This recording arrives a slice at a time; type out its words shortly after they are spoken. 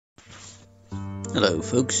Hello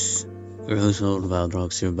folks, your host Old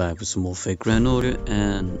Valdrox here back with some more fake Grand Order,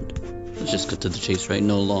 and let's just cut to the chase, right?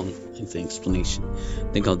 No long explanation.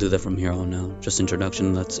 I think I'll do that from here on out. Just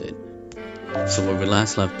introduction, that's it. So where we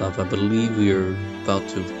last left off, I believe we are about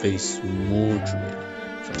to face Mordred,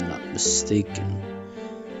 if I'm not mistaken.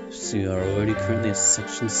 So we are already currently at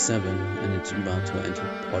section 7, and it's about to enter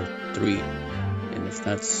part 3. And if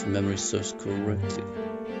that's memory serves correctly,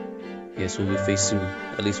 yes, we'll be facing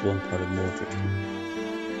at least one part of Mordred.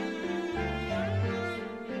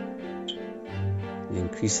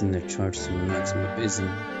 Increasing their charge to the maximum isn't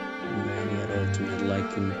really at all to my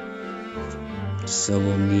liking. So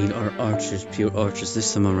we'll need our archers, pure archers,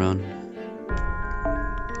 this time around.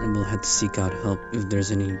 And we'll have to seek out help if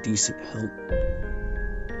there's any decent help.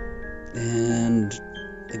 And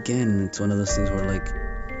again, it's one of those things where like,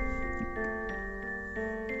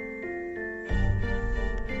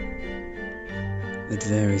 it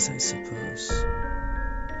varies, I suppose.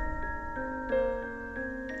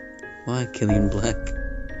 Why Killian Black?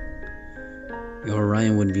 Your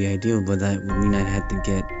Orion would be ideal, but that would mean I'd have to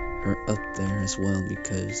get her up there as well,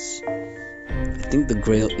 because I think the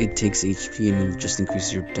Grail, it takes HP and it just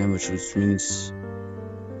increases your damage, which means,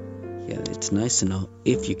 yeah, it's nice to know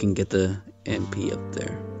if you can get the MP up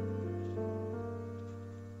there.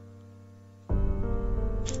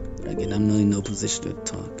 But again, I'm really in no position to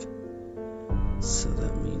talk. So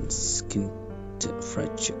that means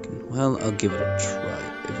fried chicken. Well, I'll give it a try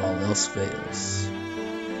if all else fails.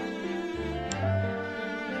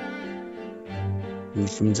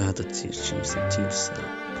 Which means I have to change the team setup.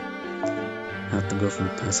 I have to go from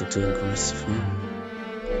passive to aggressive, huh?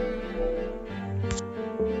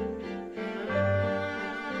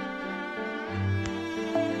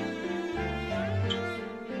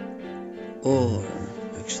 Or,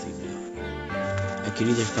 actually no. I could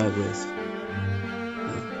either fight with...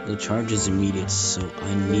 The charge is immediate, so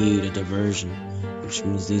I need a diversion, which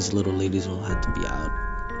means these little ladies will have to be out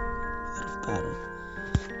of battle.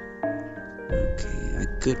 Okay, I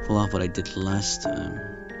could pull off what I did last time.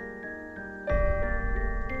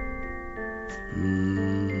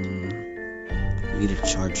 I need to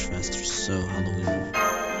charge faster, so Halloween.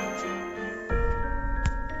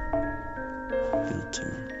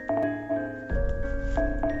 Filter.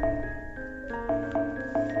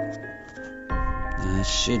 That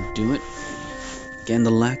should do it. Again,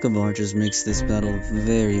 the lack of archers makes this battle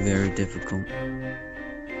very, very difficult.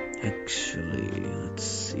 Actually, let's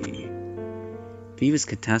see. Beavis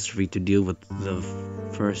Catastrophe to deal with the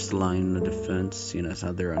first line of defense, seeing as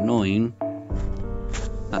how they're annoying.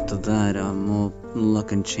 After that, more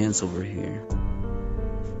luck and chance over here.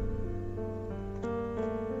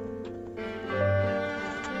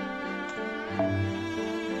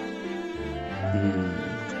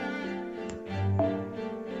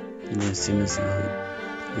 Yeah, seeing as how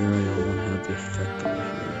Uriel won't have the effect over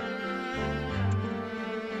here.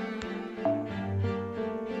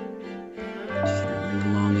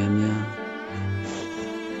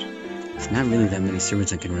 Not really that many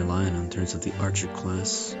servants I can rely on in terms of the archer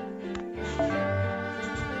class.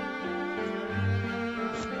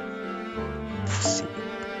 Let's see.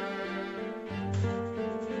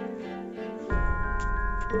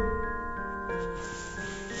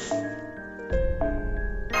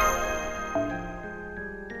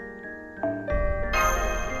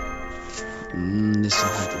 This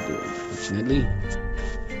will have to do it, unfortunately.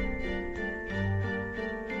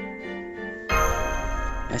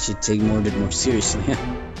 I should take Mordred more seriously.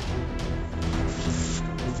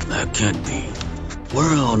 That can't be.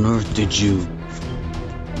 Where on earth did you...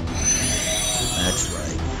 That's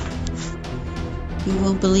right. You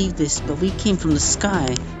won't believe this, but we came from the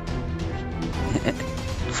sky.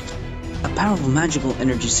 A powerful magical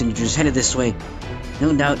energy signature is headed this way.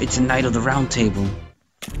 No doubt it's a Knight of the Round Table.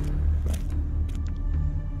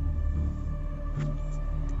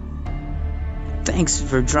 Thanks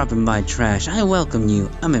for dropping by, Trash. I welcome you.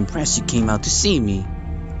 I'm impressed you came out to see me.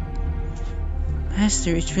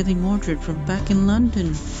 Master, it's really Mordred from back in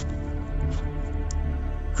London.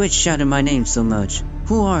 Quit shouting my name so much.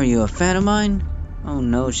 Who are you, a fan of mine? Oh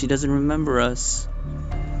no, she doesn't remember us.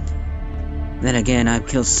 Then again, I've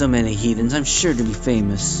killed so many heathens, I'm sure to be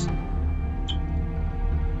famous.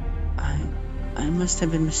 I must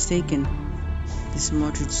have been mistaken. This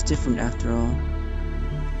Mordred's different after all.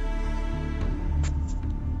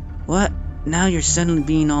 What? Now you're suddenly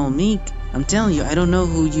being all meek? I'm telling you, I don't know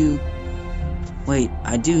who you... Wait,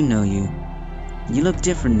 I do know you. You look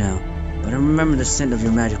different now, but I remember the scent of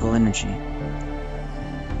your magical energy.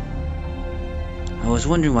 I was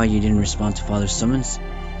wondering why you didn't respond to Father's summons.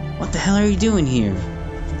 What the hell are you doing here?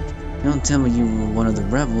 Don't tell me you were one of the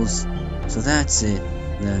rebels. So that's it,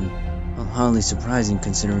 then. Well, hardly surprising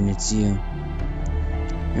considering it's you.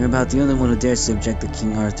 You're about the only one who dares to object to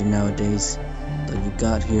King Arthur nowadays, though you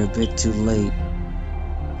got here a bit too late.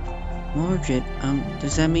 Mordred,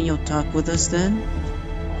 does that mean you'll talk with us then?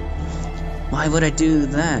 Why would I do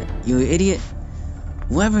that, you idiot?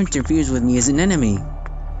 Whoever interferes with me is an enemy.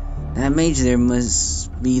 That mage there must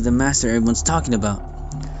be the master everyone's talking about.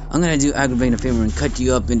 I'm gonna do Agravain a favor and cut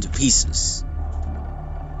you up into pieces.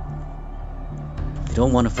 I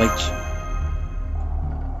don't want to fight you.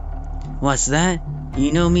 What's that?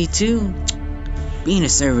 You know me too? Being a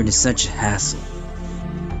servant is such a hassle.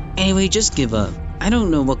 Anyway, just give up. I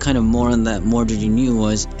don't know what kind of moron that Mordred you knew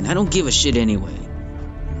was, and I don't give a shit anyway.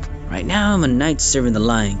 Right now, I'm a knight serving the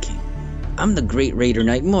Lion King. I'm the great raider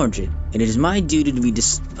knight Mordred, and it is my duty to be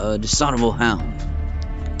dishonorable hound.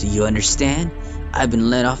 Do you understand? I've been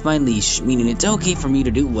let off my leash, meaning it's okay for me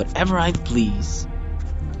to do whatever I please.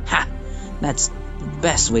 Ha! That's the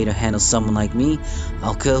best way to handle someone like me.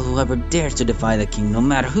 I'll kill whoever dares to defy the king, no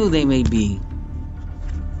matter who they may be.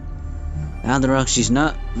 Now the rock, she's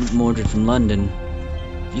not Mordred from London.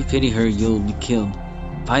 If you pity her, you'll be killed.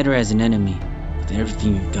 Fight her as an enemy, with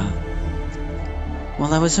everything you've got.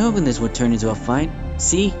 Well, I was hoping this would turn into a fight.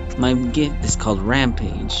 See, my gift is called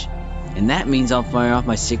Rampage, and that means I'll fire off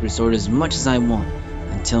my sacred sword as much as I want,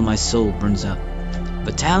 until my soul burns out.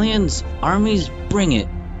 Battalions, armies, bring it!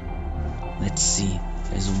 Let's see,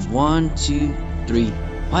 there's 1, 2, 3.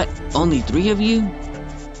 What? Only 3 of you?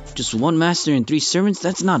 Just 1 master and 3 servants?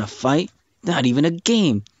 That's not a fight. Not even a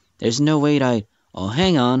game. There's no way I'd... Oh,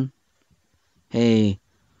 hang on. Hey,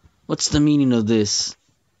 what's the meaning of this?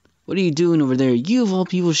 What are you doing over there? You of all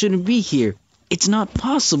people shouldn't be here. It's not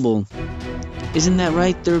possible. Isn't that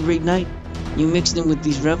right, third-rate knight? You mixed in with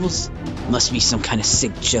these rebels? Must be some kind of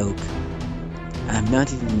sick joke. I have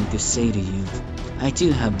nothing to say to you. I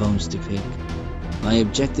too have bones to pick. My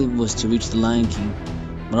objective was to reach the Lion King,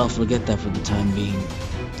 but I'll forget that for the time being.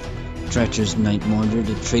 Treacherous knight Mordred,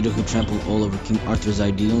 a traitor who trampled all over King Arthur's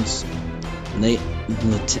ideals.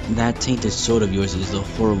 That tainted sword of yours is a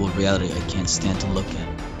horrible reality I can't stand to look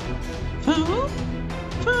at.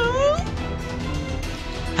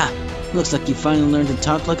 Ha! Looks like you finally learned to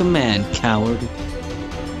talk like a man, coward.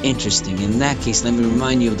 Interesting. In that case, let me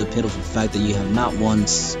remind you of the pitiful fact that you have not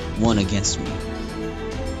once won against me.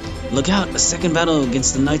 Look out! A second battle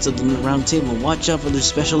against the Knights of the Round Table. Watch out for their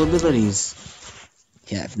special abilities.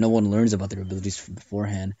 Yeah, if no one learns about their abilities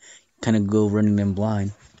beforehand, kind of go running them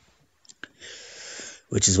blind.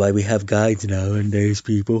 Which is why we have guides nowadays,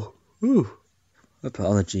 people. Whew.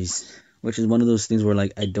 Apologies. Which is one of those things where,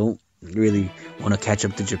 like, I don't really want to catch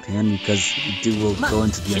up to Japan because we will go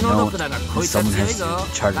into the unknown and someone has to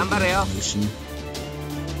chart the information.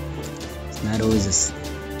 It's not always as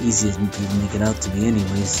easy as people make it out to be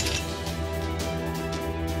anyways.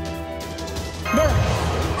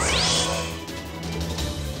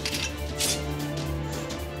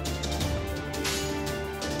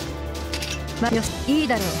 I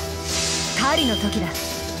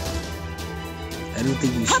don't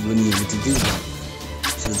think you should win able to do that.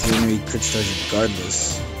 So the Henry crit stars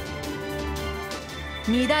regardless.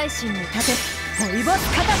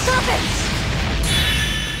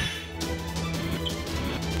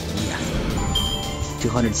 Yeah.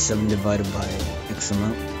 207 divided by X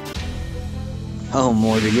amount. Oh,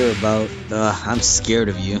 Mordred, you're about... I'm scared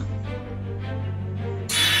of you.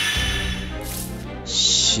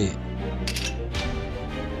 Shit.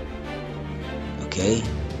 Okay,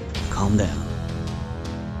 calm down.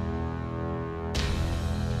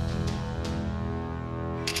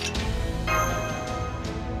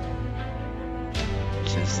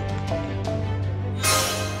 Just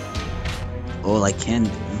all I can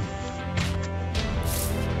do.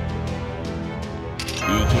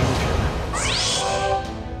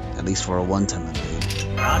 At least for a one-time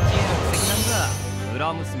update.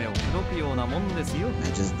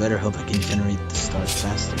 I just better hope I can generate the stars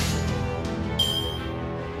faster.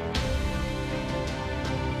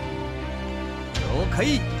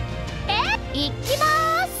 Okay.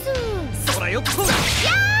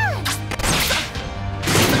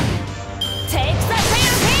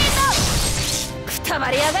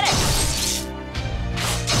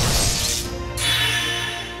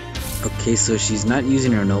 Okay, so she's not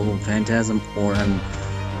using her noble phantasm, or I'm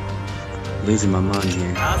losing my mind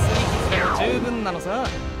here.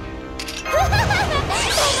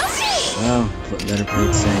 Well, what better play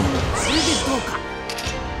to say?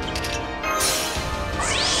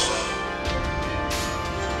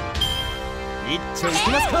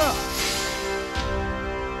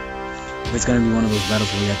 It's gonna be one of those battles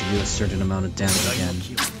where you have to do a certain amount of damage again.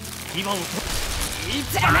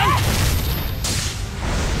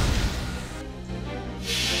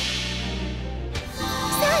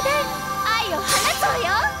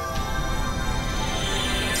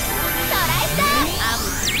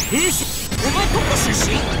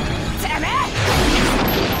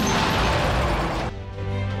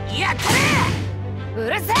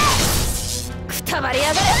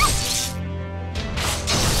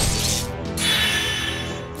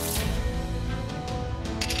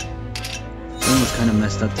 was kind of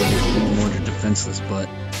messed up to leave Mordred defenseless, but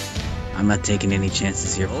I'm not taking any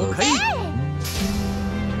chances here, folks.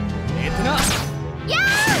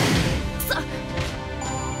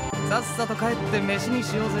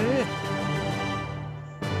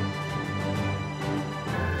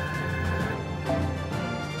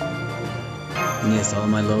 Yes, all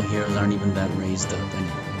my low heroes aren't even that raised up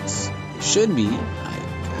anyways. They should be.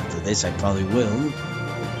 After this, I probably will.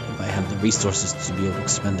 If I have the resources to be able to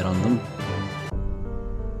expend it on them.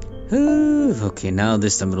 Okay, now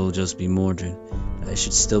this time it'll just be Mordred. I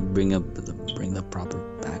should still bring the proper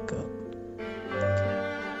backup.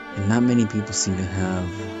 And not many people seem to have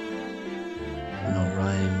an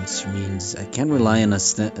Orion, which means I can't rely on a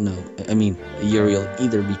Uriel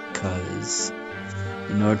either, because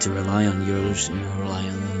in order to rely on Uriel, you rely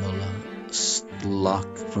on the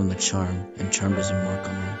lock from the charm, and charm doesn't work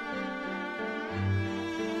on her.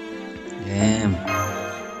 Damn.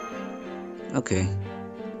 Okay.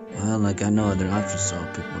 Well, I got no other options, so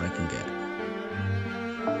I'll pick what I can get.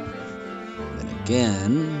 Then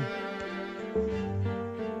again,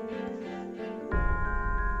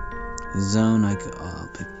 zone, I'll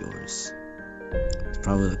pick yours. It's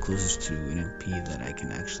probably the closest to an MP that I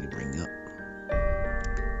can actually bring up.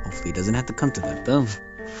 Hopefully it doesn't have to come to that, though.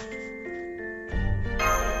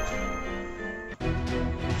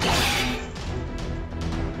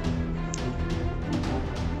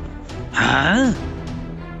 Huh?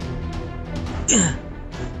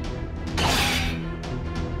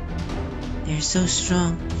 They're so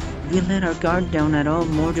strong. If we let our guard down at all,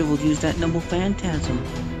 Mordred will use that noble phantasm.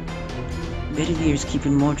 Bedivere is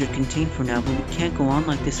keeping Mordred contained for now, but we can't go on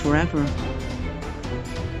like this forever.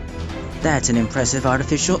 That's an impressive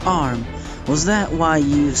artificial arm. Was that why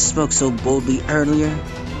you spoke so boldly earlier?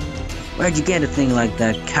 Where'd you get a thing like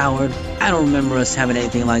that, coward? I don't remember us having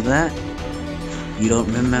anything like that. You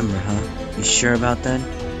don't remember, huh? You sure about that?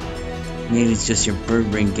 Maybe it's just your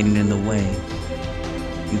bird brain getting in the way.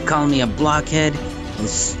 You call me a blockhead?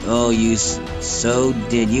 Oh, you so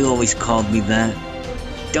did. You always called me that.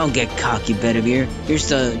 Don't get cocky, Bedivere. You're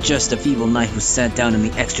just a feeble knight who sat down in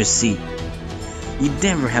the extra seat. You'd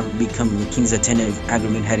never have become the king's attendant if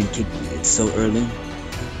Agriman hadn't kicked it so early.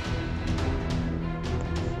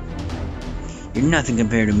 You're nothing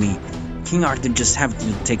compared to me. King Arthur just happened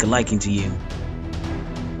to take a liking to you.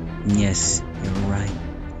 Yes, you're right.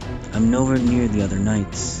 I'm nowhere near the other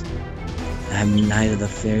knights. I have neither the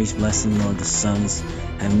fairies' blessing nor the sun's.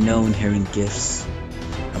 I have no inherent gifts.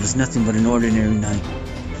 I was nothing but an ordinary knight,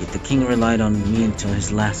 yet the king relied on me until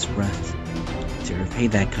his last breath. To repay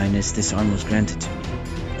that kindness, this arm was granted to me,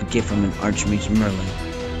 a gift from an archmage Merlin,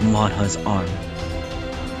 Modha's arm.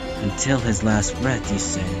 Until his last breath, you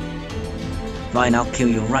say? Fine, I'll kill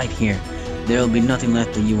you right here. There'll be nothing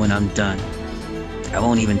left of you when I'm done. I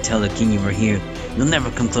won't even tell the king you were here. You'll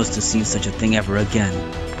never come close to seeing such a thing ever again.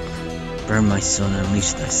 Burn my soul and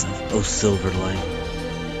unleash thyself, O silver light.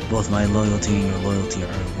 Both my loyalty and your loyalty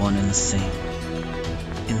are one and the same.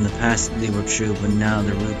 In the past they were true, but now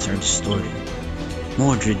their roots are distorted.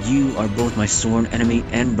 Mordred, you are both my sworn enemy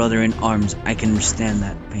and brother in arms. I can understand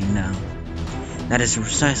that pain now. That is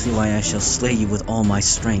precisely why I shall slay you with all my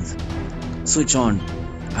strength. Switch on.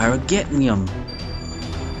 Aragetium.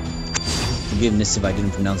 Forgiveness if I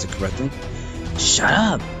didn't pronounce it correctly. Shut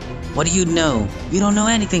up! What do you know? You don't know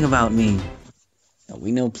anything about me. No,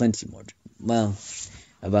 we know plenty, Mordred. Well,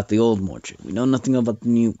 about the old Mordred. We know nothing about the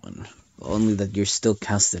new one. Only that you're still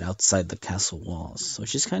casted outside the castle walls,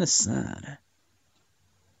 which is kind of sad.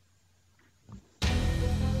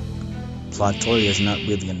 Platoria is not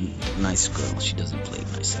really a nice girl. She doesn't play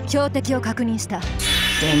nice at all.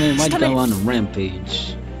 Damn it, why'd go on a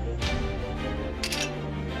rampage?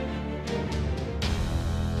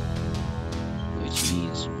 Which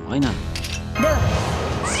means, why not?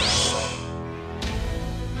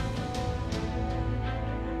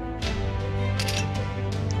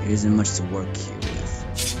 There isn't much to work here with.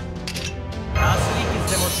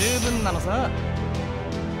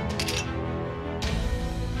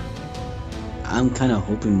 I'm kind of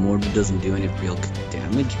hoping Mordred doesn't do any real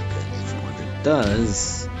damage, because if Mordred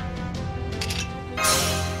does,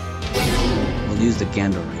 we'll use the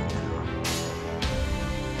Gander right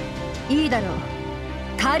now.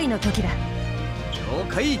 狩りの時だ。了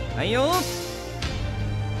解、はいよ。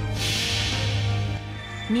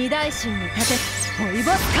二大神に立て、追い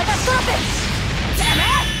ボスカタストロフ。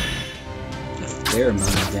fair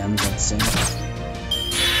amount of damage, I'd say.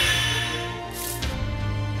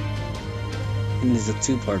 And there's a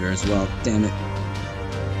two-parter as well, damn it.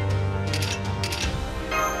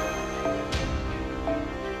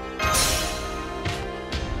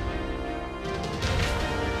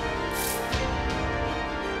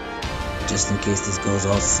 Just in case this goes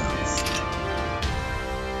all south.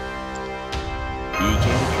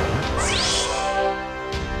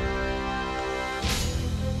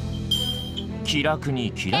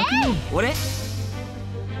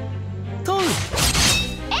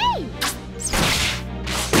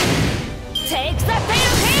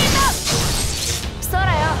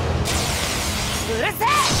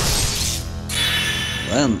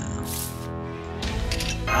 Well now.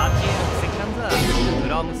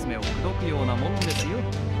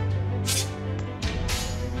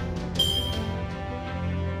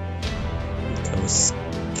 Those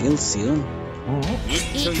skill seal.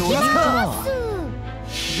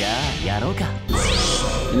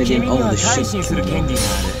 And again, oh, the shit. It's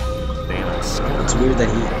weird that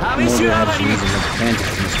Mordred had to use an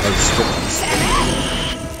advantage in his hard scriptings.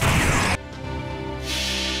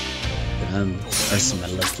 But I'm pressing my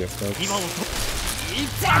luck here, folks.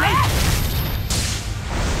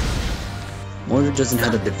 Mordred doesn't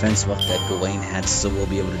have the defense buff that Gawain had, so we'll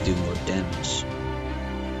be able to do more damage.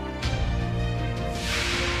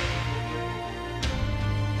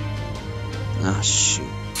 Ah, shoot.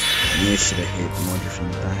 Maybe I should have hit Mordred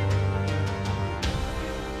from the back.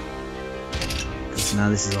 Because now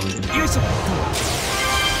this is only going to be...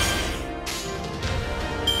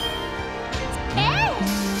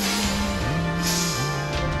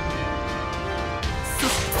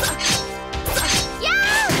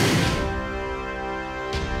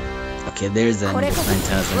 Okay, there's that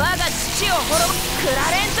phantasm.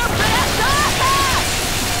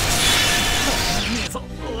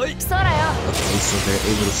 Okay, so they're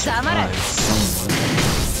able to survive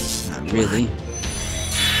somewhat. Not really.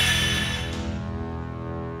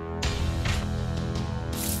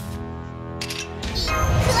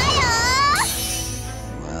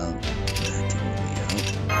 Well, that didn't really help.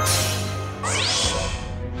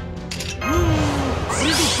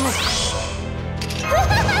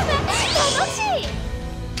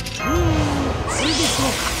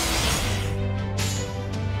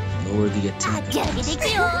 Lower the attack. Damn.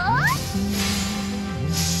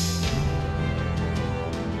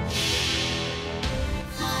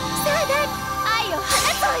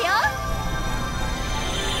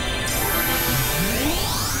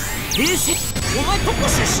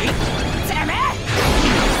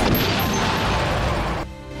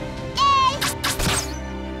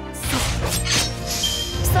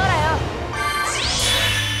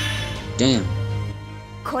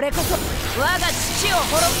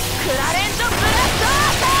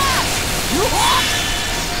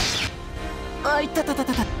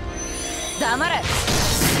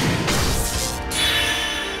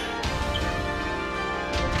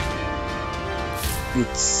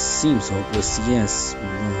 It seems hopeless, yes,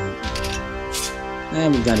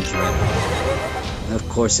 but we gotta try it. Of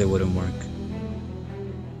course it wouldn't work.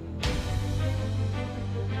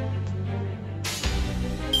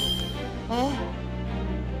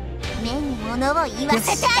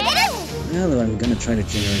 Well, I'm gonna try to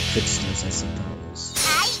generate quick stars, I suppose.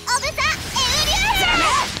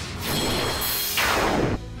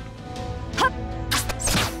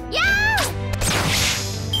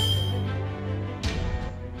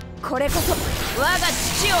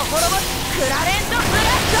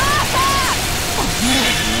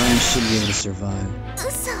 I should be able to survive.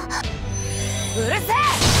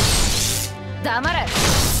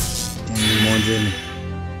 Damn you, Mordred.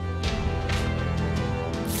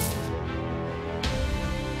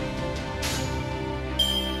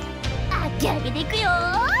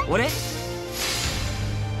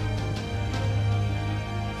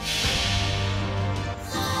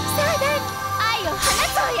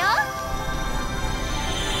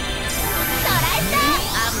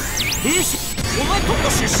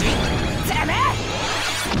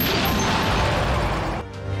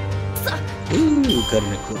 Ooh,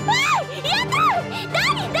 cutting it cool.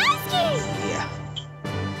 Yeah.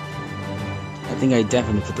 I think I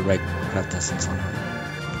definitely put the right craft essence on her.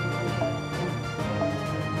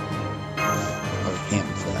 Or him,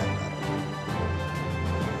 for that matter.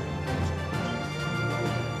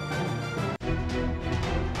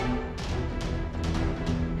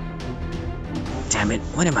 Damn it,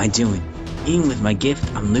 what am I doing? Eating with my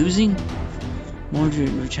gift, I'm losing? Mordred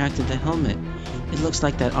retracted the helmet. It looks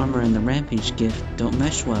like that armor and the rampage gift don't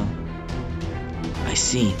mesh well. I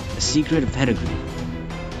see. A secret of pedigree.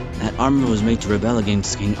 That armor was made to rebel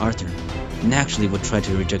against King Arthur. naturally would try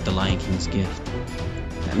to reject the Lion King's gift.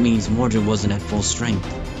 That means Mordred wasn't at full strength.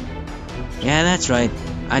 Yeah, that's right.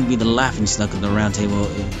 I'd be the laughingstock of the round table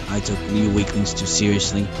if I took you weaklings too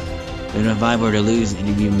seriously. But if I were to lose,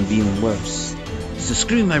 it'd be even worse. So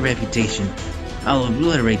screw my reputation. I'll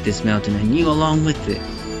obliterate this mountain and you along with it.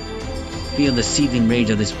 Feel the seething rage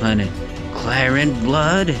of this planet. Clarent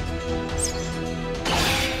blood!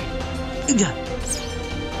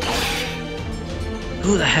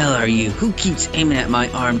 Who the hell are you? Who keeps aiming at my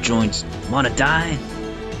arm joints? Wanna die?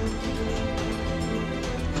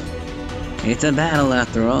 It's a battle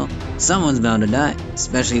after all. Someone's bound to die,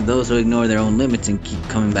 especially those who ignore their own limits and keep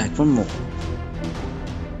coming back for more.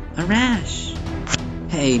 A rash!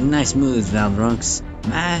 Hey, nice moves, Valdronx.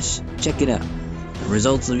 Mash, check it out. The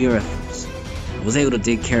results of your efforts. I was able to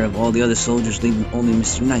take care of all the other soldiers, leaving only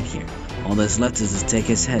Mr. Knight here. All that's left is to take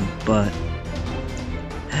his head, but...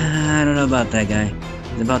 I don't know about that guy.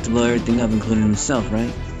 He's about to blow everything up, including himself,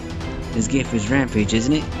 right? His gift is Rampage,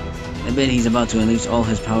 isn't it? I bet he's about to unleash all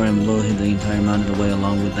his power and blow the entire mountain away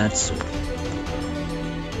along with that sword.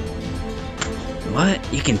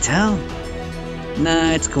 What? You can tell?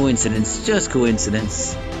 Nah, it's coincidence. Just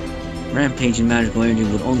coincidence. Rampage and magical energy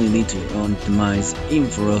would only lead to your own demise, even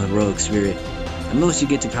for a heroic spirit. At most you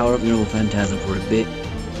get to power up your own phantasm for a bit.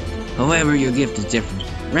 However, your gift is different.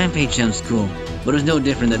 Rampage sounds cool, but it's no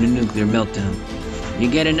different than a nuclear meltdown. You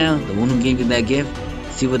get it now? The one who gave you that gift?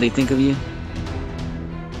 See what they think of you?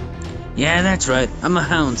 Yeah, that's right. I'm a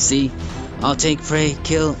hound, see? I'll take prey,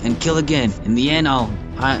 kill, and kill again. In the end, I'll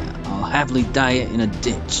happily die in a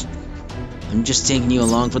ditch. I'm just taking you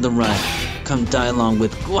along for the ride. Come die along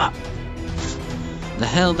with Guap. The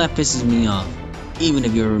hell, that pisses me off. Even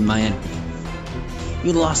if you're my enemy.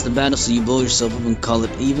 You lost the battle, so you blow yourself up and call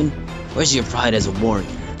it even? Where's your pride as a warrior?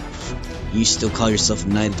 You still call yourself a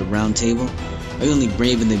knight of the round table? Are you only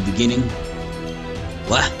brave in the beginning?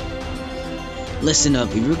 What? Listen up,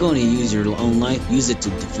 if you're going to use your own life, use it to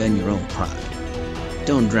defend your own pride.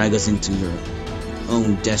 Don't drag us into your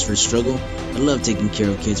own desperate struggle. I love taking care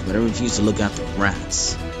of kids, but I refuse to look after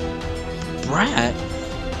brats. Brat?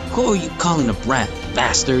 Who are you calling a brat,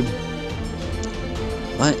 bastard?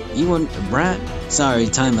 What? You weren't a brat? Sorry,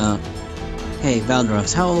 time out. Hey,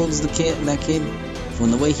 Valdrox, how old is that kid? From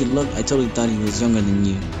the way he looked, I totally thought he was younger than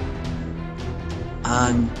you.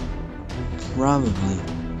 I'm probably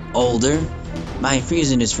older. My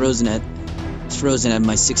fusion is frozen at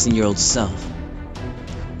my 16-year-old self.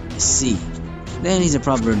 I see. Then he's a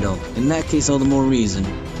proper adult. In that case, all the more reason.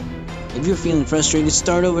 If you're feeling frustrated,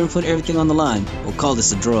 start over and put everything on the line. We'll call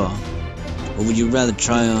this a draw. Or would you rather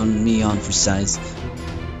try me on for size?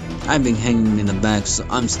 I've been hanging in the back, so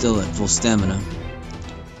I'm still at full stamina.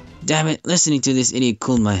 Damn it, listening to this idiot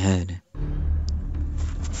cooled my head.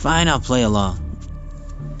 Fine, I'll play along.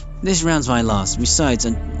 This round's my loss. Besides,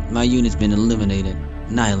 my unit's been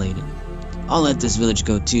annihilated. I'll let this village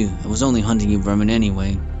go too. I was only hunting you vermin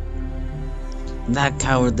anyway. That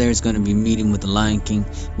coward there is going to be meeting with the Lion King.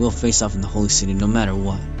 We'll face off in the Holy City no matter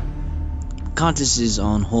what. Contest is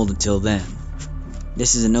on hold until then.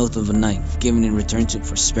 This is an oath of a knight, given in return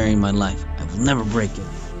for sparing my life. I will never break it.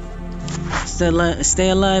 Stay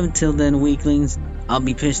alive until then, weaklings. I'll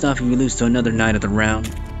be pissed off if you lose to another knight of the round.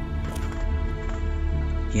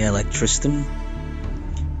 Yeah, like Tristan.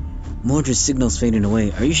 Mordred's signal's fading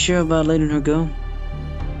away. Are you sure about letting her go?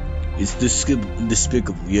 It's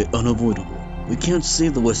despicable, yet unavoidable. We can't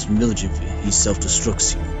save the Western village if he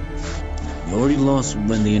self-destructs here. We already lost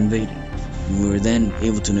when they invaded, and we were then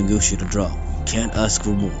able to negotiate a draw. We can't ask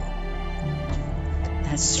for more.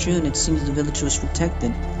 That's true, and it seems the village was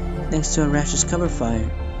protected, thanks to Arash's cover fire.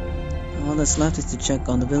 All that's left is to check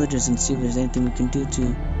on the villagers and see if there's anything we can do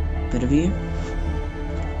to... Bedivere?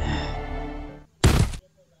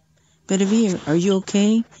 Bedivere, are you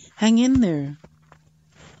okay? Hang in there.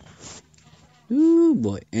 Ooh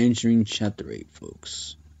boy, entering chapter 8,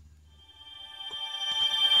 folks.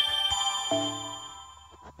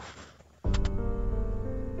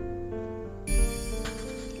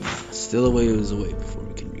 Still a ways away before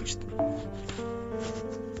we can reach them.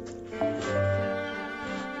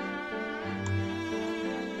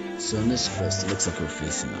 So in this quest, it looks like we're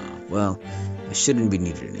facing well, I shouldn't be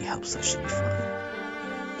needed any help, so that should be fine.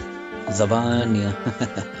 Zavania.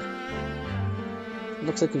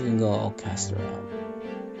 Looks like we can go all caster out.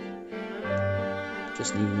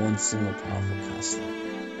 Just need one single powerful caster.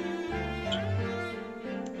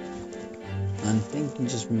 I'm thinking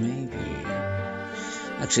just maybe...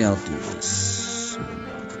 Actually, I'll do this.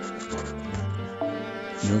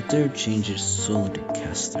 Filter changes solely to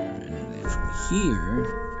caster, and then from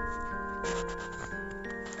here...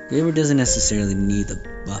 Gamer doesn't necessarily need the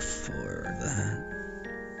buff for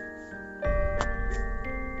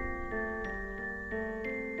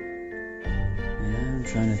I'm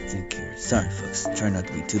trying to think here. Sorry, folks. Try not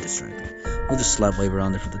to be too distracted. We'll just slap labor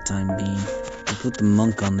on there for the time being. We'll put the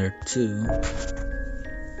monk on there too.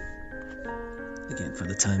 Again, for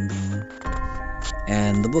the time being.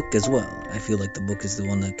 And the book as well. I feel like the book is the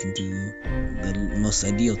one that can do the most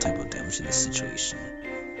ideal type of damage in this situation.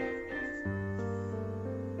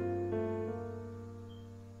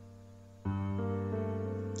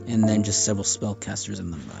 And then just several spellcasters in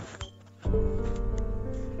the back.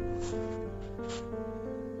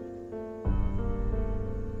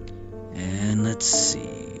 And let's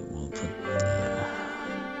see, we'll put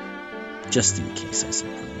just in case, I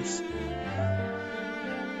suppose.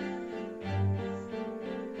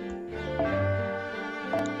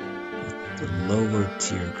 The lower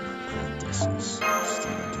tier crowd distance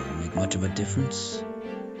still didn't make much of a difference.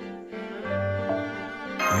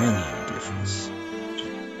 Barely any difference.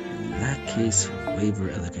 In that case,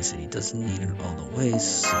 Waver, like I said, he doesn't need it all the way,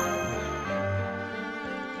 so...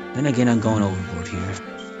 Then again, I'm going overboard here.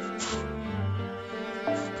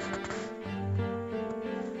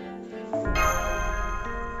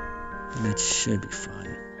 That should be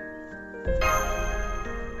fine.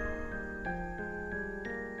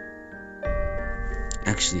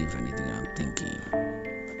 Actually, if anything, I'm thinking...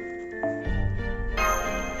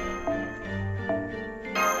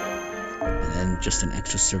 And then just an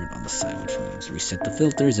extra servant on the side, which means reset the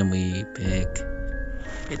filters and we pick...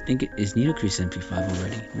 I think is Nidocris MP5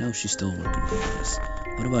 already? No, she's still working in progress.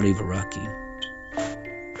 What about Ivaraki?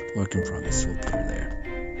 Work in progress, we'll put her there.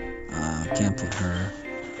 Can't put her...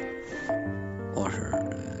 or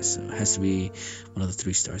her, so it has to be one of the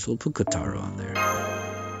 3 stars. We'll put Kotaro on there,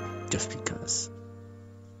 just because.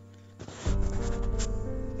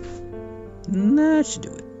 That should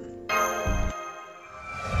do it.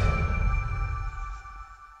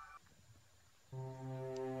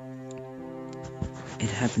 It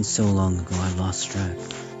happened so long ago I lost track.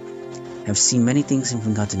 I've seen many things and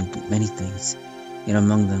forgotten many things, yet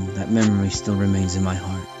among them that memory still remains in my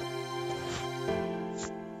heart.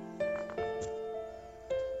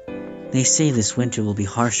 They say this winter will be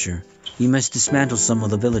harsher. We must dismantle some of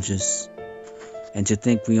the villages. And to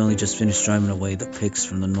think we only just finished driving away the pigs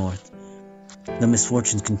from the north. The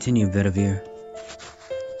misfortunes continue, Bedivere.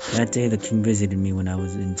 That day the king visited me when I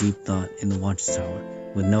was in deep thought in the watchtower,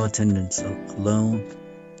 with no attendants, alone,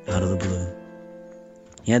 out of the blue.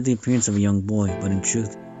 He had the appearance of a young boy, but in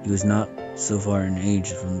truth, he was not so far in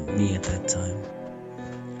age from me at that time.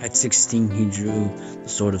 At 16, he drew the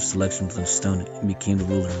sword of selection from stone and became the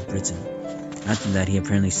ruler of Britain. After that, he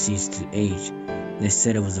apparently ceased to age. They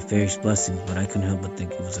said it was a fairy's blessing, but I couldn't help but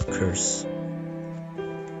think it was a curse.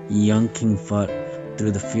 The young king fought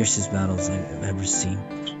through the fiercest battles I've ever seen.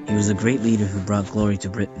 He was a great leader who brought glory to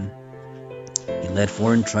Britain. He led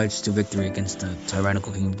foreign tribes to victory against the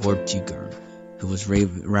tyrannical king Vortigern, who was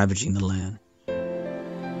ravaging the land.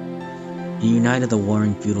 He united the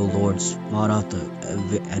warring feudal lords, fought off the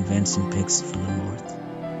advancing Picts from the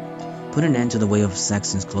north, put an end to the wave of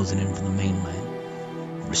Saxons closing in from the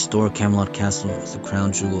mainland, restored Camelot Castle as the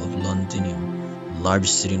crown jewel of Londinium, the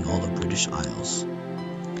largest city in all the British Isles.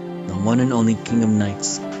 The one and only king of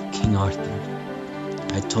knights, King Arthur.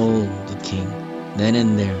 I told the king, then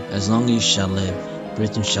and there, as long as you shall live,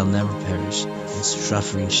 Britain shall never perish, and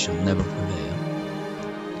suffering shall never prevail.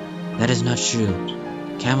 That is not true.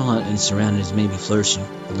 Camelot and its surroundings may be flourishing,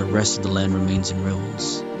 but the rest of the land remains in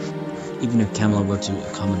ruins. Even if Camelot were to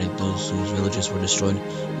accommodate those whose villages were destroyed,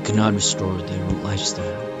 it could not restore their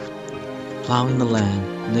lifestyle. Plowing the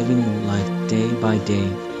land, living life day by day,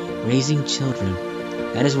 raising children,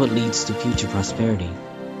 that is what leads to future prosperity.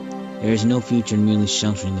 There is no future in merely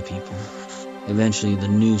sheltering the people. Eventually, the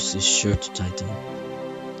noose is sure to tighten.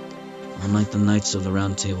 Unlike the Knights of the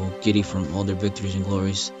Round Table, giddy from all their victories and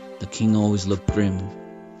glories, the king always looked grim.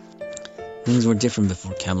 Things were different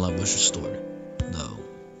before Camelot was restored, though.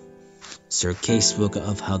 Sir Kay spoke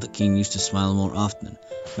of how the king used to smile more often,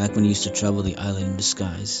 back when he used to travel the island in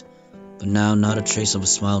disguise. But now not a trace of a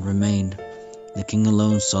smile remained. The king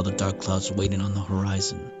alone saw the dark clouds waiting on the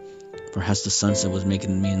horizon. Perhaps the sunset was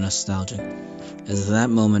making me nostalgic. As at that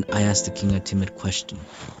moment, I asked the king a timid question.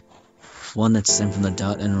 One that stemmed from the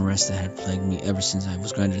doubt and unrest that had plagued me ever since I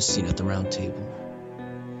was granted a seat at the Round Table.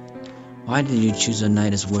 Why did you choose a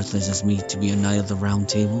knight as worthless as me to be a knight of the Round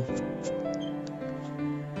Table?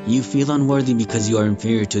 You feel unworthy because you are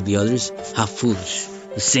inferior to the others? How foolish.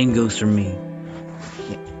 The same goes for me.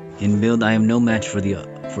 In build, I am no match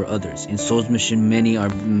for others. In swordsmanship, many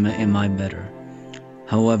am I better.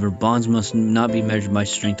 However, bonds must not be measured by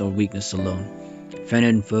strength or weakness alone. Friend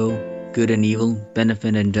and foe, good and evil,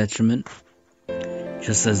 benefit and detriment.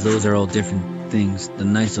 Just as those are all different things, the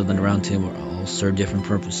Knights of the Round Table all serve different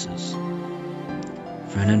purposes.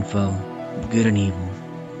 Friend and foe, good and evil.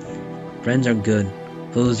 Friends are good,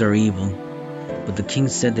 foes are evil, but the king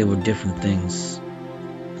said they were different things.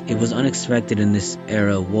 It was unexpected in this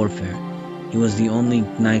era of warfare. He was the only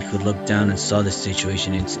knight who looked down and saw the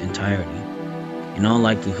situation in its entirety. In all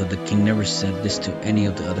likelihood, the king never said this to any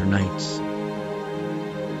of the other knights.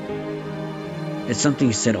 It's something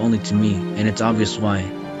he said only to me, and it's obvious why.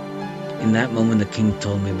 In that moment, the king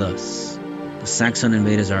told me thus: the Saxon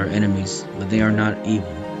invaders are our enemies, but they are not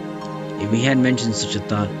evil. If he had mentioned such a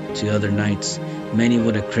thought to other knights, many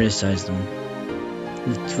would have criticized them.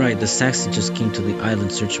 That's right, the Saxons just came to the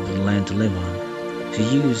island searching for the land to live on.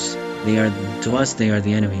 To us they are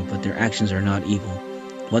the enemy, but their actions are not evil.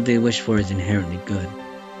 What they wish for is inherently good.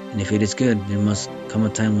 And if it is good, there must come a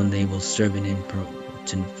time when they will serve an important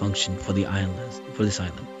function for this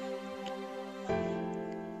island.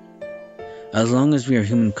 As long as we are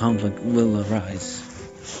human, conflict will arise.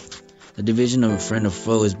 The division of a friend or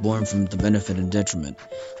foe is born from the benefit and detriment.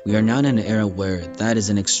 We are now in an era where that is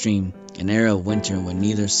an extreme, an era of winter when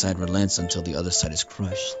neither side relents until the other side is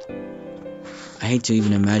crushed. I hate to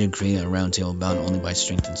even imagine creating a round table bound only by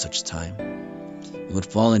strength in such time. It would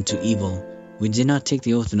fall into evil. We did not take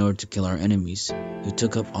the oath in order to kill our enemies, who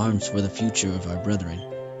took up arms for the future of our brethren.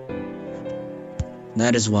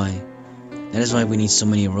 That is why we need so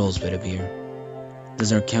many roles, Bedivere.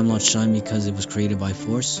 Does our Camelot shine because it was created by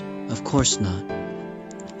force? Of course not.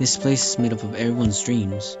 This place is made up of everyone's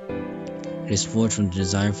dreams. It is forged from the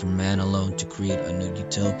desire for man alone to create a new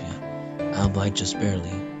utopia, albeit just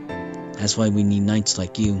barely. That's why we need knights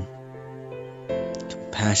like you.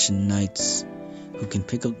 Compassionate knights who can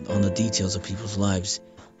pick up on the details of people's lives,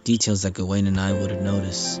 details that Gawain and I would have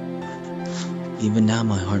noticed. Even now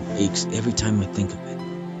my heart aches every time I think of it.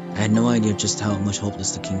 I had no idea just how much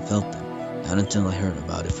hopeless the king felt then, not until I heard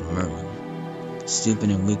about it from Merlin. Stupid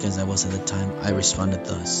and weak as I was at the time, I responded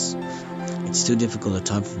thus: it's too difficult a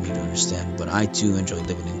topic for me to understand, but I too enjoy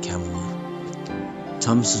living in Camelot.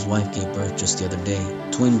 Thomas's wife gave birth just the other day,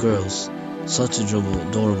 twin girls, such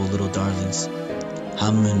adorable little darlings. How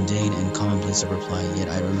mundane and commonplace a reply, yet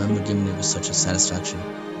I remember giving it with such a satisfaction,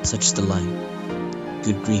 such delight.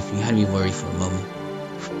 Good grief, you had me worried for a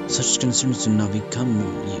moment. Such concerns do not become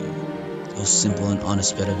you, O simple and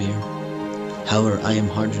honest Bedivere. However, I am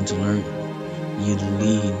heartened to learn you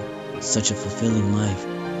lead such a fulfilling life.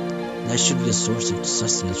 That should be a source of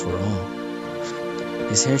sustenance for all.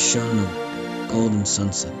 His hair shone in a golden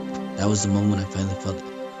sunset. That was the moment I finally felt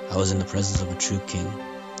I was in the presence of a true king.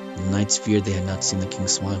 The knights feared they had not seen the king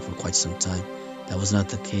smile for quite some time. That was not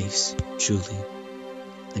the case, truly.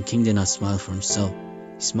 The king did not smile for himself.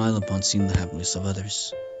 He smiled upon seeing the happiness of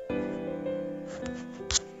others.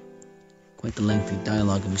 Quite the lengthy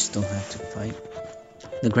dialogue, and we still have to fight.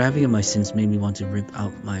 The gravity of my sins made me want to rip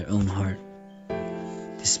out my own heart.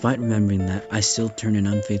 Despite remembering that, I still turned an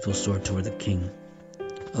unfaithful sword toward the king.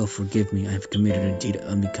 Oh, forgive me, I have committed a deed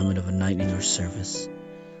unbecoming of a knight in your service.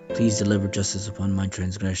 Please deliver justice upon my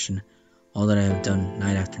transgression. All that I have done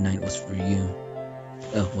night after night was for you.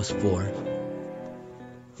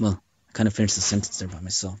 Well, I kind of finished the sentence there by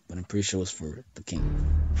myself, but I'm pretty sure it was for the king.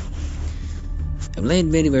 I've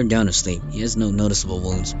laid Bedivere down to sleep. He has no noticeable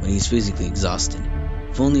wounds, but he's physically exhausted.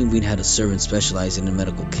 If only we'd had a servant specializing in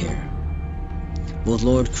medical care. Both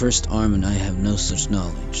Lord Cursed Arm and I have no such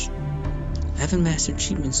knowledge. I haven't mastered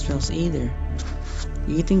treatment spells either.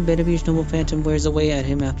 Do you think Bedivere's noble phantom wears away at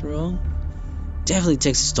him after all? Definitely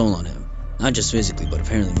takes a toll on him. Not just physically, but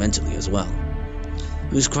apparently mentally as well.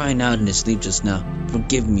 He was crying out in his sleep just now.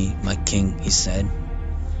 "Forgive me, my king," he said.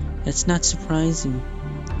 That's not surprising.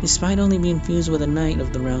 Despite only being fused with a knight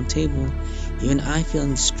of the Round Table, even I feel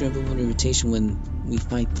indescribable irritation when we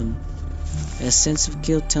fight them. A sense of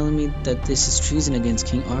guilt telling me that this is treason against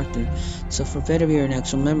King Arthur, so for Bedivere, an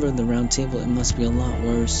actual member of the Round Table, it must be a lot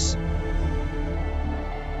worse.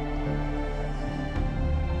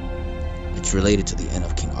 It's related to the end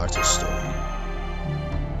of King Arthur's story.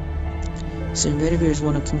 Sir Bedivere is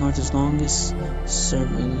one of King Arthur's longest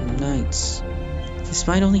serving knights.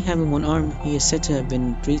 Despite only having one arm, he is said to have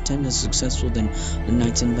been 3 times as successful than the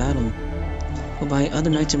knights in battle. But by other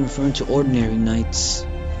knights I'm referring to ordinary knights.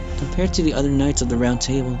 Compared to the other knights of the Round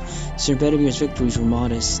Table, Sir Bedivere's victories were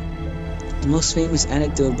modest. The most famous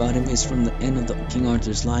anecdote about him is from the end of King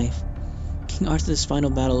Arthur's life. King Arthur's final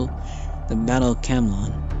battle, the Battle of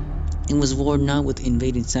Camelot. It was war not with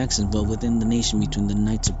invading Saxons, but within the nation between the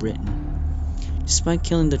knights of Britain. Despite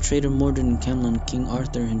killing the traitor Mordred in Camelot, King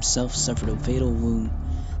Arthur himself suffered a fatal wound.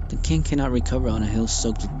 The king cannot recover on a hill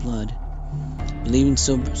soaked with blood. Believing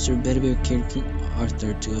so, Sir Bedivere carried King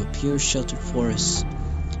Arthur to a pure sheltered forest.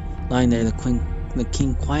 Lying there, the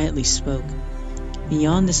king quietly spoke.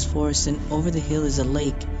 Beyond this forest and over the hill is a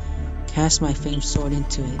lake. Cast my famed sword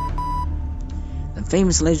into it. The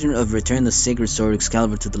famous legend of Return the Sacred Sword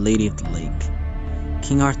Excalibur to the Lady of the Lake.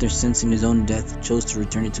 King Arthur, sensing his own death, chose to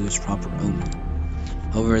return it to its proper owner.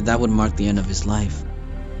 However, that would mark the end of his life.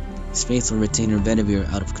 His faithful retainer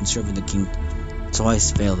Bedivere, out of concern for the king,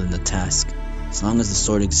 twice failed in the task. As long as the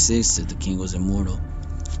sword existed, the king was immortal.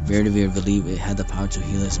 Bedivere believed it had the power to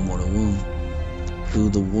heal his mortal wound. Through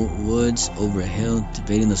the woods, over a hill,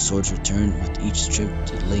 debating the sword's return. With each trip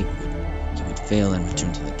to the lake, he would fail and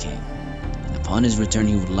return to the king. And upon his return,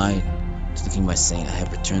 he would lie to the king by saying, "I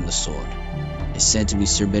have returned the sword." It is said to be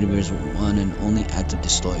Sir Bedivere's one and only act of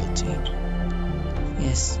disloyalty.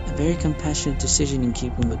 Yes, a very compassionate decision in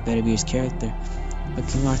keeping with Bedivere's character, but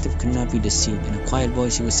King Arthur could not be deceived. In a quiet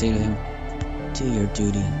voice, he would say to him, "Do your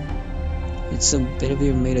duty." And so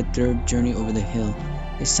Bedivere made a third journey over the hill.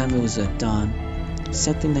 This time it was at dawn.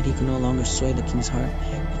 Accepting that he could no longer sway the king's heart,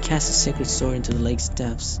 he cast the sacred sword into the lake's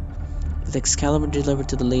depths. With Excalibur delivered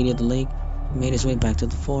to the Lady of the Lake, he made his way back to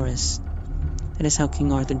the forest. That is how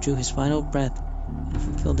King Arthur drew his final breath and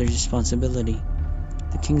fulfilled his responsibility.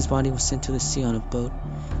 The king's body was sent to the sea on a boat,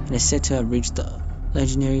 and is said to have reached the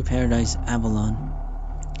legendary paradise Avalon.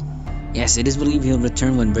 Yes, it is believed he'll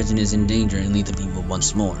return when Britain is in danger and lead the people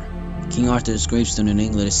once more. King Arthur's gravestone in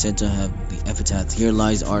England is said to have the epitaph, "Here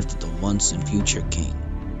lies Arthur, the once and future king."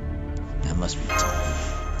 That must be tough.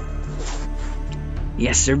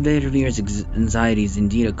 Yes, Sir Bedivere's anxiety is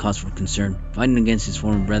indeed a cause for concern. Fighting against his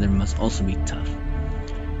former brethren must also be tough.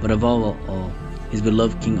 But above all, his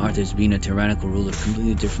beloved King Arthur's being a tyrannical ruler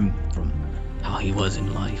completely different from how he was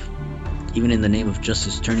in life. Even in the name of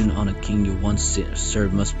justice, turning on a king you once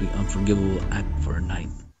served must be an unforgivable act for a knight.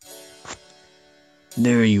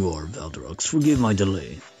 There you are, Valderox. Forgive my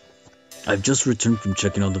delay. I've just returned from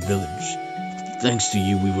checking out the village. Thanks to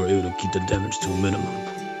you, we were able to keep the damage to a minimum.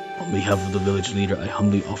 On behalf of the village leader, I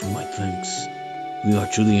humbly offer my thanks. We are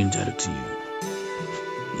truly indebted to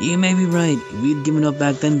you. You may be right. If we'd given up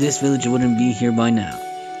back then, this village wouldn't be here by now.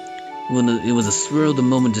 Well, it was a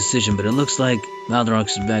spur-of-the-moment decision, but it looks like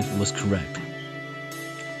Valderox's bet was correct.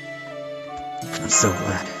 I'm so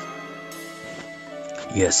glad.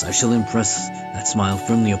 Yes, I shall impress that smile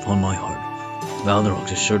firmly upon my heart.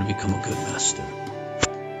 Valderox is sure to become a good master.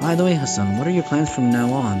 By the way, Hassan, what are your plans from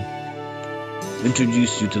now on?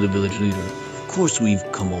 Introduce you to the village leader. Of course, we've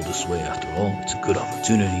come all this way after all. It's a good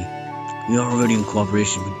opportunity. We are already in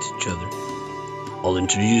cooperation with each other. I'll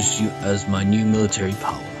introduce you as my new military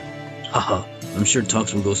power. Haha, I'm sure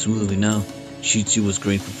talks will go smoothly now. Shitsu was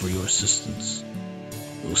grateful for your assistance.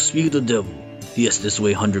 We'll speak of the devil. Yes, this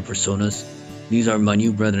way 100 personas. These are my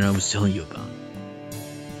new brethren I was telling you about.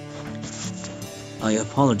 I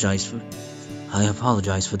apologize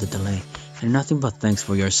for the delay, and nothing but thanks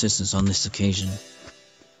for your assistance on this occasion.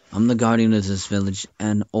 I'm the guardian of this village,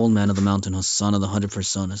 and old man of the mountain, Hassan of the 100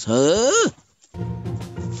 personas. Huh?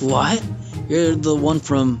 What? You're the one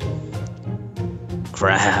from...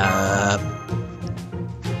 Crap.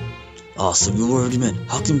 Ah, so you already met.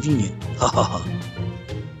 How convenient. Ha ha ha.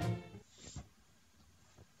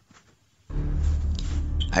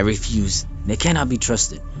 I refuse. They cannot be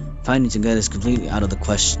trusted. Fighting together is completely out of the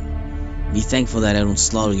question. Be thankful that I don't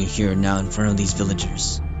slaughter you here and now in front of these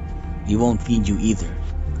villagers. We won't feed you either.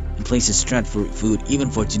 The place is strapped for food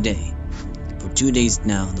even for today. For 2 days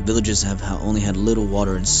now, the villagers have only had little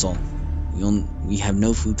water and salt. We have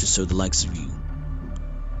no food to serve the likes of you.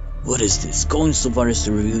 What is this? Going so far as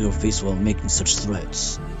to reveal your face while making such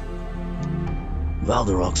threats?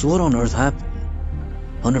 Valderox, what on earth happened?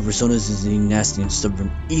 100 personas is nasty and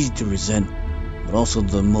stubborn, easy to resent, but also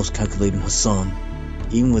the most calculating Hassan.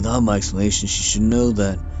 Even without my explanation, she should know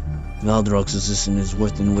that Valderox's assistant is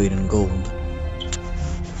worth in weight in gold.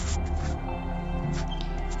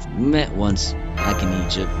 We met once, back in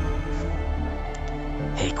Egypt.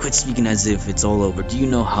 Hey, quit speaking as if it's all over. Do you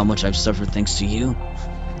know how much I've suffered thanks to you?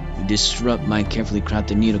 You disrupt my carefully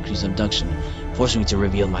crafted needle-crease abduction, forcing me to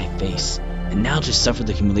reveal my face. And now to suffer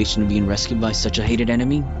the humiliation of being rescued by such a hated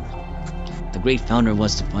enemy? If the great founder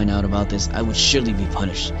was to find out about this, I would surely be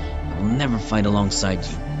punished. I will never fight alongside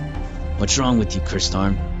you. What's wrong with you, cursed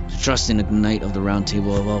arm? Trusting a knight of the round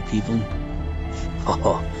table of all people?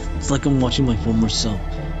 Haha, it's like I'm watching my former self.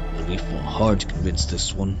 It'll be hard to convince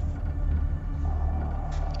this one.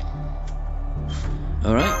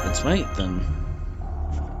 Alright, let's fight then.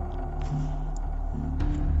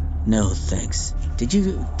 No, thanks. Did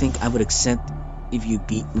you think I would accept if you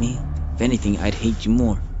beat me? If anything, I'd hate you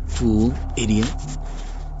more. Fool, idiot.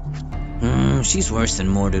 She's worse than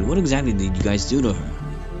Mordred. What exactly did you guys do to her?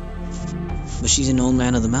 But she's an old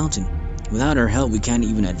man of the mountain. Without her help, we can't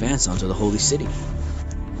even advance onto the holy city.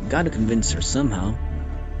 We've got to convince her somehow.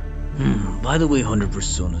 By the way, 100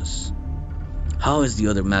 Personas, how is the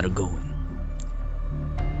other matter going?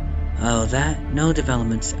 Oh, that? No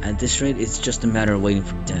developments. At this rate, it's just a matter of waiting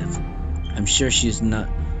for death. I'm sure she is not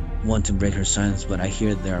one to break her silence, but I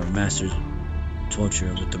hear there are masters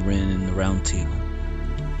torture with the Rin and the Round Table.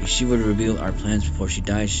 If she were to reveal our plans before she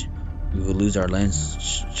dies, we would lose our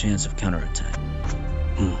land's chance of counterattack.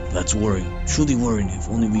 That's worrying. Truly worrying. If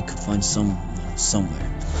only we could find someone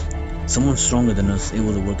somewhere. Someone stronger than us,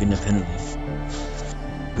 able to work independently.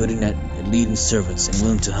 Good at leading servants and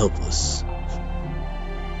willing to help us.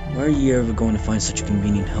 Where are you ever going to find such a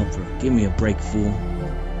convenient helper? Give me a break, fool.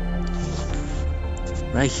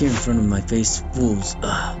 Right here in front of my face, fools.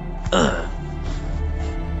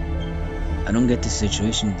 I don't get the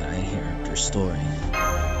situation, but I hear their story.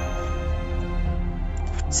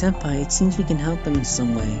 Senpai, it seems we can help them in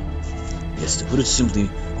some way. Yes, to put it simply,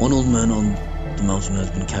 one old man on the mountain has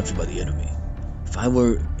been captured by the enemy.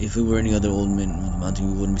 If it were any other old man on the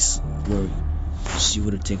mountain, we wouldn't be worried. She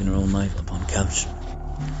would have taken her own life upon capture.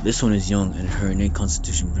 This one is young, and her innate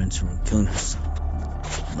constitution prevents her from killing herself.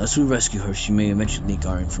 Unless we rescue her, she may eventually leak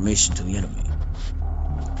our information to the enemy.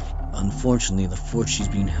 Unfortunately, the fort she's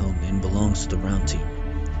being held in belongs to the Round Table.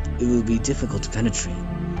 It will be difficult to penetrate.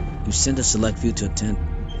 We've sent a select few to attempt,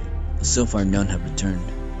 but so far none have returned.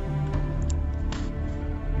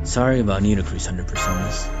 Sorry about Nidokri's 100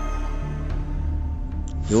 Personas.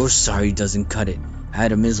 Your sorry doesn't cut it. I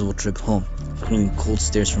had a miserable trip home, feeling cold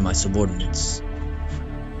stares from my subordinates.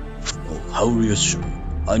 Oh, how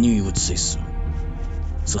reassuring. I knew you would say so.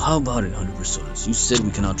 So how about it, 100 Personas? You said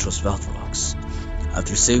we cannot trust Valthorox.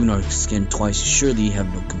 After saving our skin twice, surely you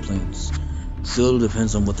have no complaints. Still, it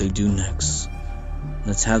depends on what they do next.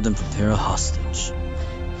 Let's have them prepare a hostage.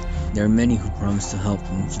 There are many who promise to help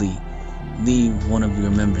and flee. Leave one of your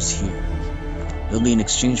members here. It'll be in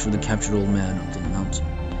exchange for the captured old man of the mountain.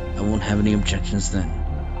 I won't have any objections then.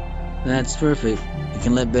 That's perfect. You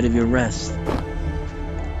can let Bedivere rest.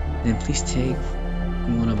 Then please take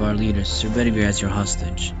one of our leaders, Sir Bedivere, as your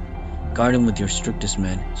hostage. Guard him with your strictest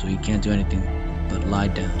men, so he can't do anything but lie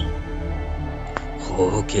down.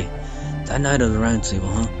 Oh, okay. That night of the Round Table,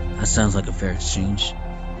 huh? That sounds like a fair exchange.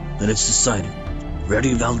 Then it's decided.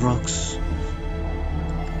 Ready, Valthorox?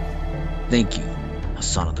 Thank you,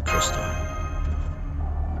 Hassan of the Crystal.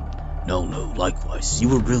 No, likewise. You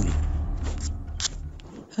were brilliant.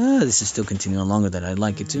 This is still continuing longer than I'd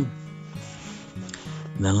like it to.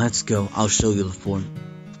 Then let's go. I'll show you the fort.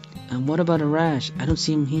 And what about Arash? I don't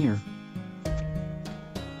see him here.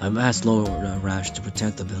 I've asked Lord Arash to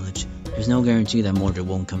protect the village. There's no guarantee that Mordred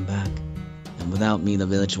won't come back. And without me, the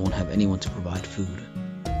village won't have anyone to provide food.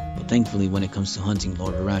 But thankfully, when it comes to hunting,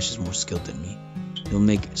 Lord Arash is more skilled than me. He'll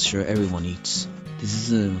make sure everyone eats. This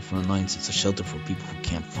isn't a front lines, it's a shelter for people who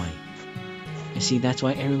can't fight. I see, that's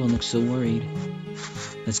why everyone looks so worried.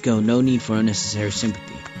 Let's go, no need for unnecessary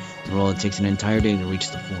sympathy. After all, it takes an entire day to reach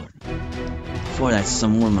the fort. Before that,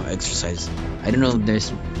 some warm-up exercise. I don't know if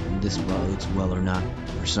this road's well or not.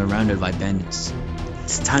 We're surrounded by bandits.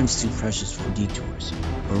 This time's too precious for detours.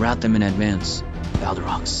 We'll route them in advance.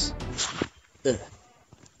 Valthorox.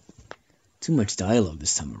 Too much dialogue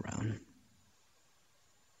this time around.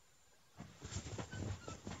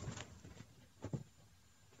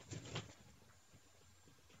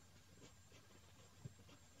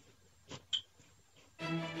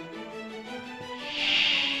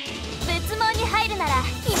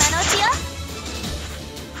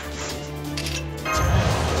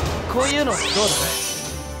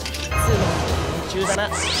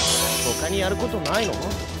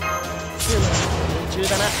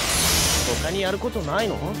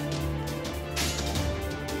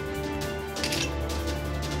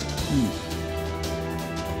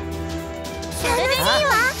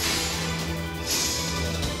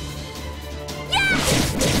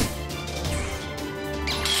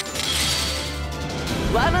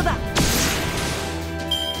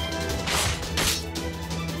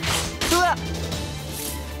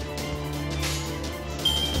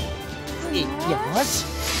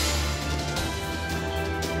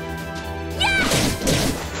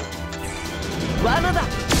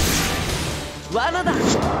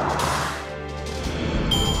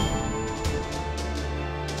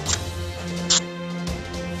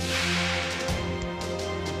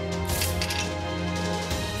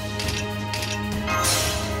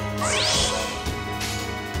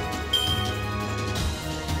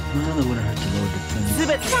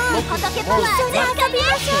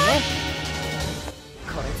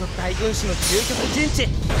 ぞ大軍師の究極陣地。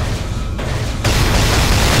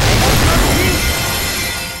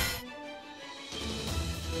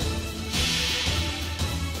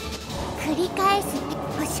繰り返す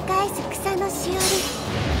押し返す草のしおり、す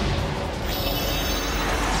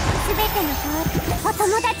べてのお友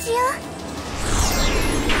達よ。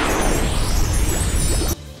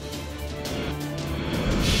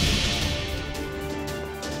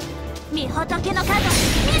御仏の数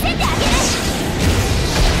見せてあげる。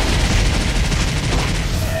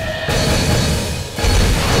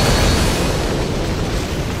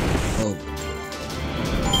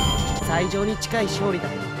最上に近い勝利だ。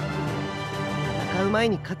戦う前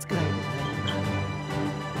に勝つくらいの。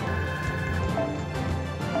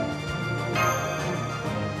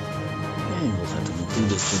And we'll have to conclude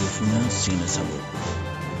this video for now, seeing as how we're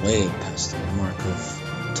way past the mark of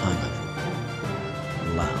time I've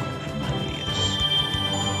allowed for my videos.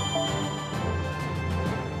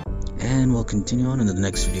 And we'll continue on in the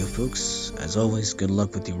next video, folks. As always, good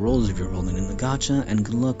luck with your rolls if you're rolling in the gacha, and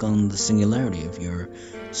good luck on the singularity if you're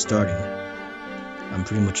starting. I'm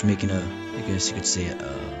pretty much making I guess you could say,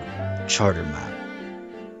 a charter map.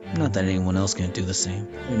 Not that anyone else can do the same.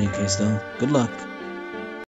 In any case, though, good luck.